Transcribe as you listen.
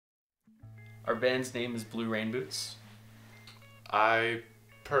Our band's name is Blue Rainboots. I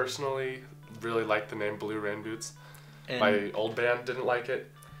personally really like the name Blue Rainboots. And my old band didn't like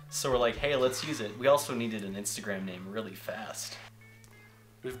it. So we're like, hey, let's use it. We also needed an Instagram name really fast.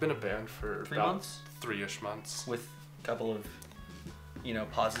 We've been a band for 3 about months? 3-ish months. With a couple of,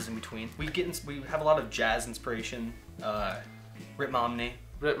 pauses in between. We have a lot of jazz inspiration. Rip Momney.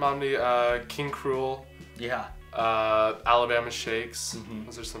 King Cruel. Yeah. Alabama Shakes. Mm-hmm.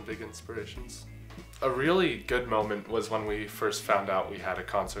 Those are some big inspirations. A really good moment was when we first found out we had a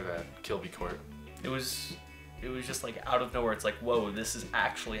concert at Kilby Court. It was just like out of nowhere. It's like, whoa, this is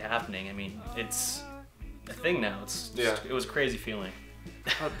actually happening. I mean, it's a thing now. It was a crazy feeling.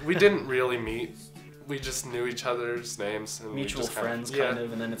 We didn't really meet. We just knew each other's names. And Mutual friends, kind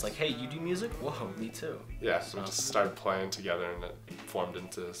of, and then it's like, hey, you do music? Whoa, me too. Yeah, so we just started playing together and it formed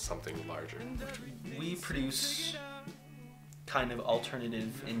into something larger. We produce kind of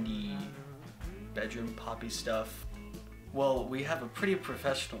alternative indie bedroom poppy stuff. Well, we have a pretty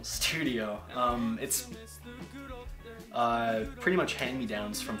professional studio. It's pretty much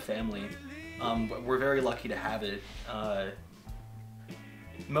hand-me-downs from family. We're very lucky to have it.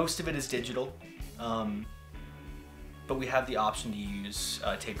 Most of it is digital, but we have the option to use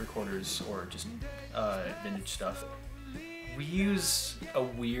tape recorders or just vintage stuff. We use a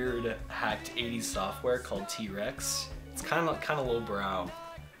weird hacked 80s software called T-Rex. It's kind of lowbrow,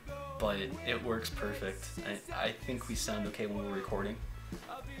 but it works perfect. I think we sound okay when we're recording.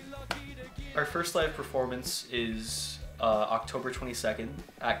 Our first live performance is October 22nd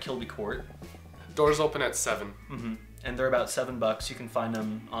at Kilby Court. Doors open at 7. Mm-hmm. And they're about $7. You can find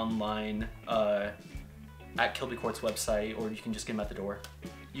them online at Kilby Court's website, or you can just get them at the door.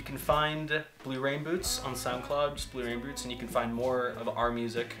 You can find Blue Rainboots on SoundCloud, just Blue Rainboots, and you can find more of our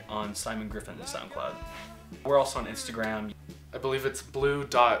music on Simon Griffin's SoundCloud. We're also on Instagram. I believe it's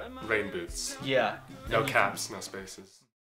blue.rainboots. Yeah. No caps, no spaces.